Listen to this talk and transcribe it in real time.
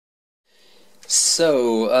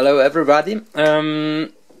So, hello everybody.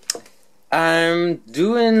 I'm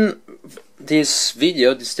doing this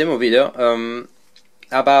demo video,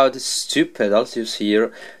 about these two pedals you see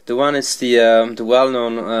here. The one is the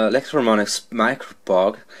well-known Electro Harmonix Micro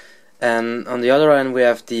POG, and on the other end we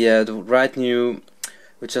have the right new,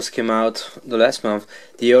 which just came out the last month,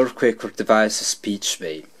 the Earthquake Devices Pitch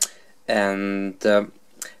Bay. And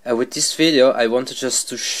with this video, I wanted just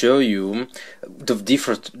to show you the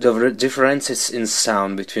differences in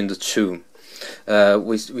sound between the two.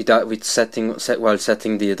 While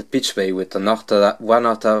setting the pitch bay with one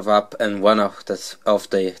octave up and one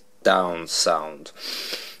octave down sound.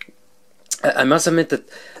 I must admit that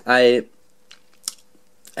I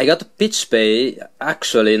got the pitch bay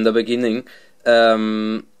actually in the beginning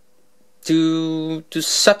to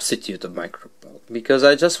substitute the micro POG, because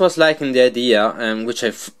I just was liking the idea, and which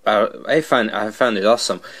I found it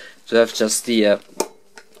awesome to have just the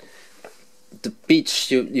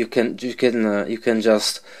pitch. You can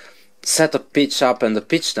just set the pitch up and the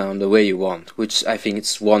pitch down the way you want, which I think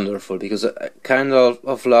it's wonderful, because I kind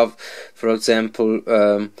of love, for example,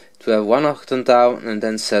 to have one octave down and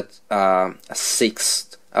then set a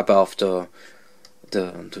sixth above the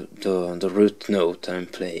root note I'm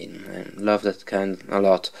playing. I love that kind a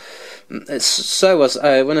lot. So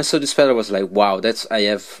when I saw this pedal, I was like, wow, that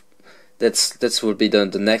will be the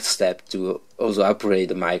next step to also upgrade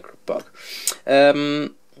the micro POG.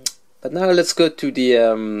 But now let's go to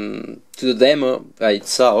the demo by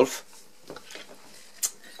itself.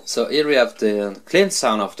 So here we have the clean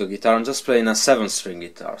sound of the guitar. I'm just playing a 7-string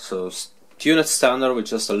guitar, so tuned standard with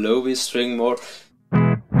just a low B string more.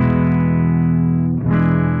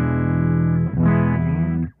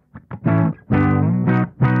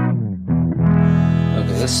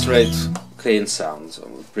 Okay, that's straight clean sound, so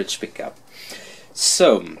bridge pickup.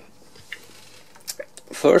 So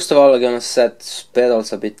first of all, I'm gonna set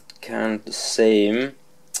pedals a bit kind of the same.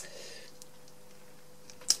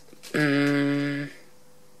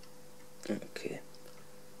 Okay.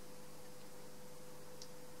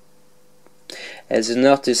 As you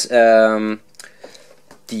notice, the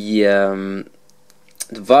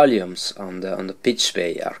volumes on the pitch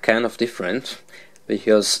bay are kind of different,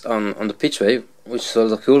 because on the pitch bay, which is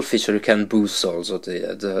also a cool feature, you can boost also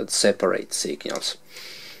the separate signals.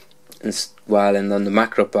 While on the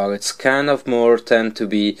macro POG, it's kind of more tend to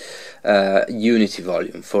be unity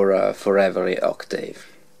volume for every octave.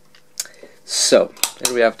 So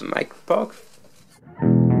here we have the micro POG.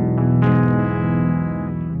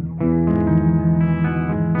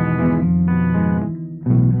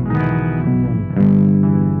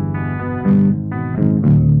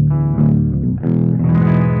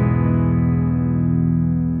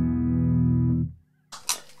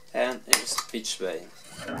 And here's the pitch bay.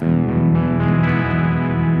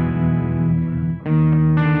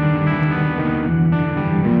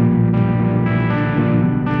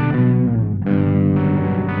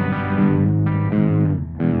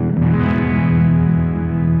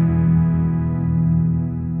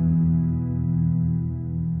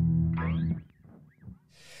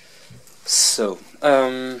 So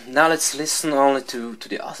now let's listen only to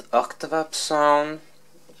the octave up sound.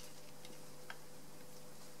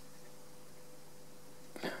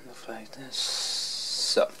 Kind of like this.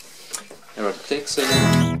 So here are the clicks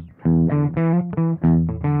again.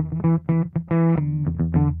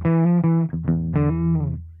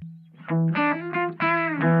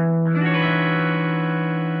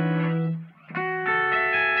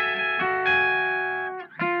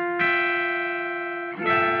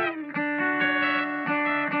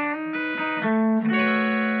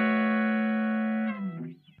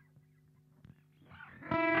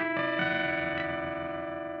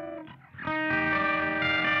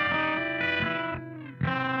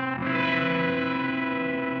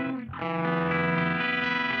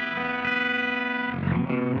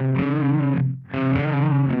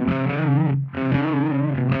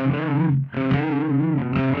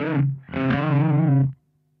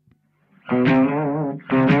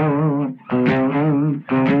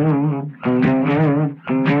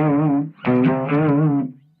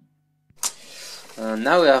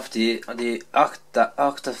 Now we have the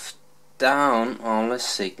octave down only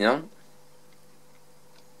signal.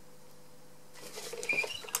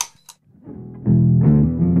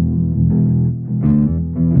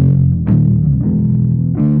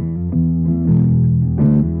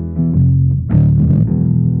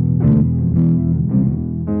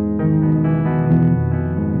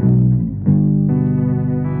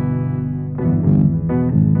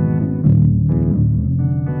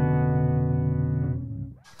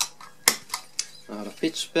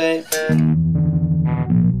 pitch bay.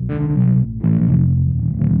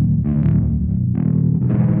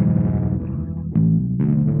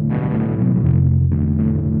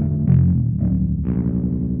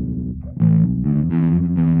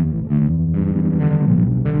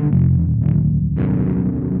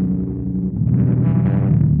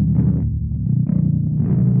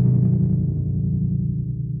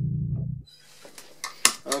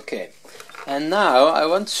 now I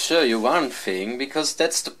want to show you one thing, because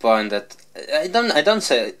that's the point that I don't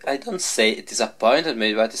say it disappointed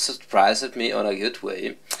me, but it surprised me on a good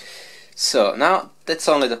way. So now that's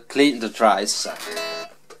only the dry sound.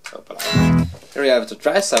 Here we have the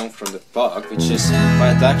dry sound from the POG, which is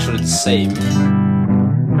quite actually the same.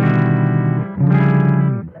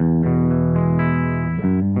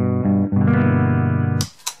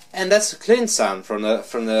 And that's the clean sound from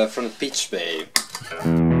the pitch bay.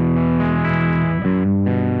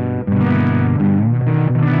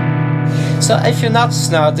 So if you notice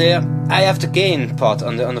now there, I have the gain pot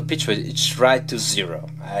on the pitch bay. It's right to 0.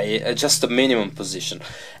 I adjust the minimum position,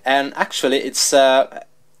 and actually it's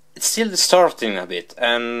still distorting a bit.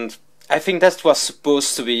 And I think that was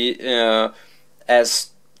supposed to be as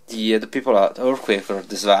the people at Earthquake or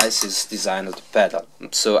Devices designed the pedal.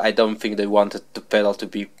 So I don't think they wanted the pedal to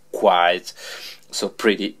be quite so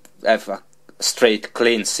pretty, have a straight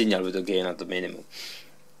clean signal with the gain at the minimum,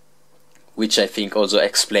 which I think also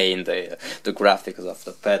explained the graphics of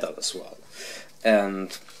the pedal as well.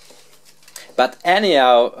 But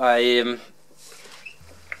anyhow, I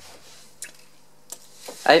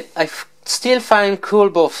still find cool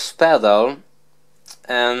both pedal,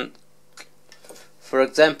 and for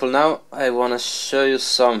example now I want to show you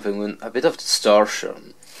something with a bit of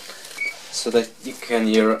distortion, so that you can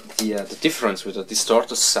hear the difference with the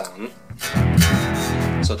distorted sound.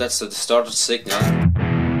 So that's the distorted signal.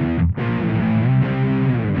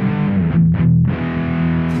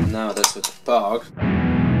 Now that's with the POG.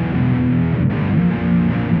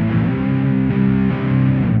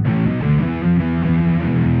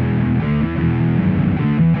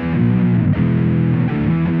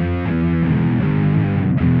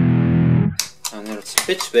 And here it's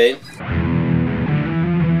pitch bay.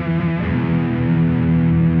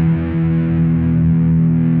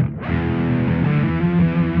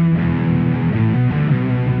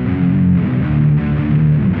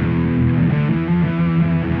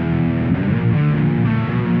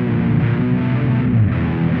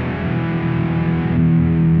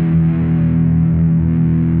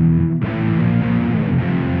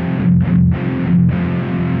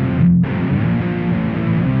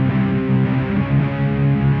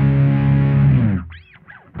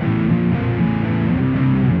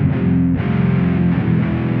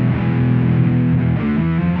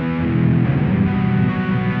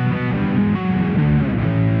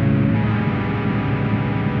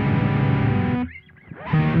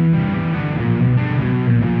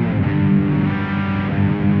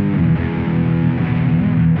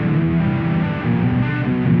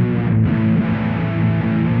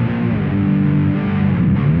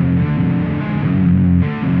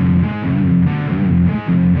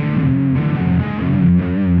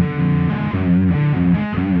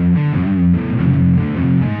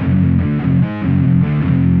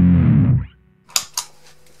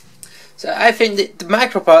 So I think the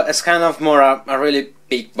Micro POG is kind of more a really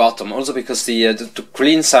big bottom, also because the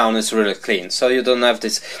clean sound is really clean, so you don't have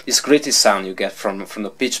this gritty sound you get from the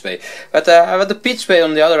pitch bay. But the pitch bay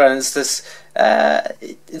on the other hand is this,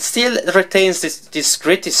 it still retains this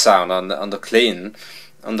gritty sound on the clean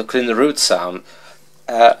root sound,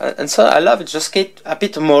 and so I love it. Just get a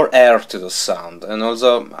bit more air to the sound, and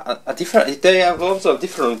also a different. They have also a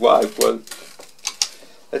different vibe. Well,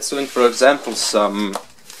 let's do, for example, some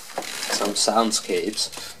soundscapes.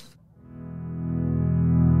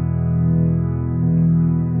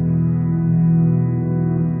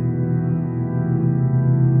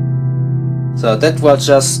 So that was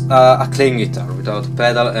just a clean guitar without a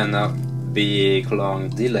pedal and a big long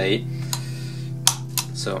delay.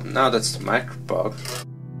 So now that's the Micro POG.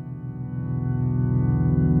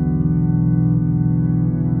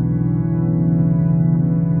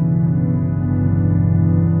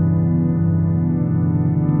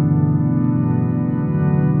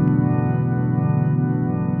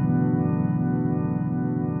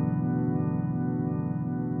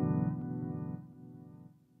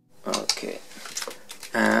 Okay,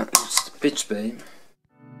 and it's the pitch bay.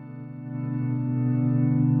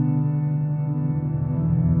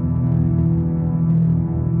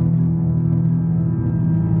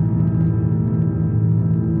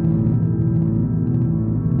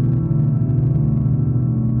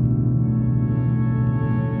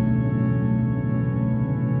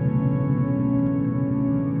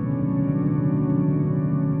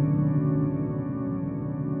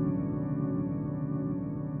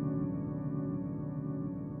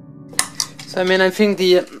 So I mean, I think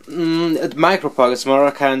the Micro POG is more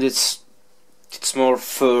a kind. It's more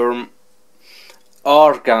firm,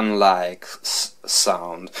 organ-like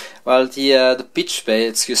sound. While the pitch bay,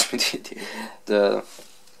 excuse me,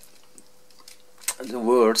 the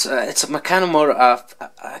words. It's a kind of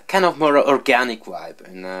more organic vibe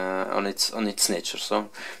in, on its nature. So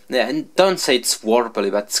yeah, and don't say it's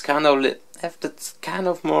warbly, but it's kind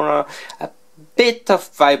of more a bit of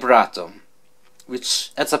vibrato,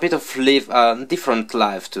 which adds a bit of different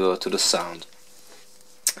life to the sound.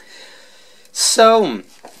 So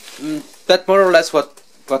that more or less what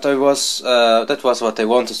I was that was what I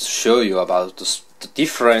wanted to show you about the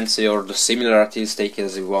difference or the similarities, take it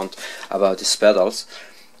as you want, about these pedals.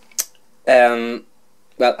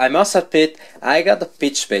 Well, I must admit, I got a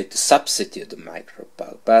pitch bait to substitute the Micro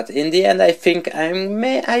POG, but in the end, I think I'm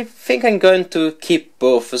going to keep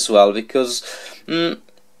both as well, because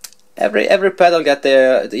every pedal got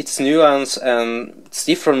its nuance and its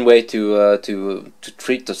different way to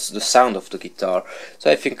treat the sound of the guitar.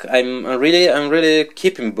 So I think I'm really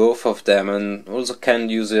keeping both of them, and also can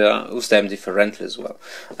use them differently as well.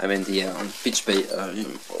 I mean, on pitch bait,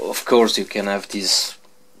 of course, you can have these.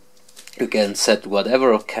 You can set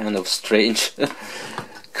whatever kind of strange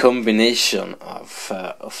combination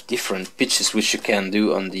of different pitches, which you can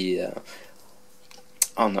do on the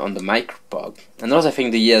Micro POG. And also, I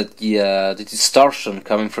think the distortion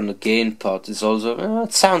coming from the gain pot is also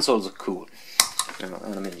it sounds also cool. I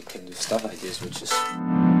mean, you can do stuff like this, which is.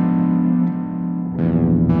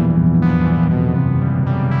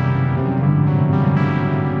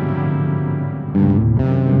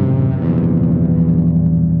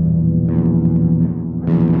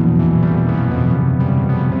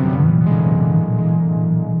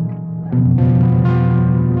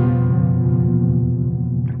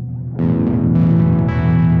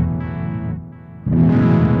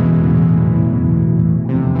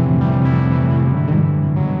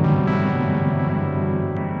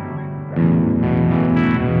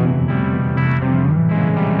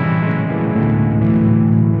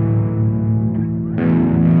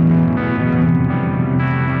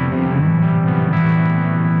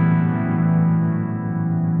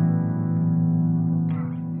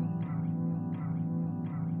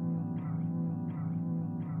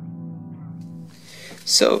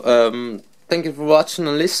 So, thank you for watching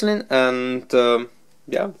and listening, and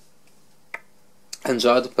yeah,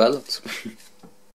 enjoy the pedals.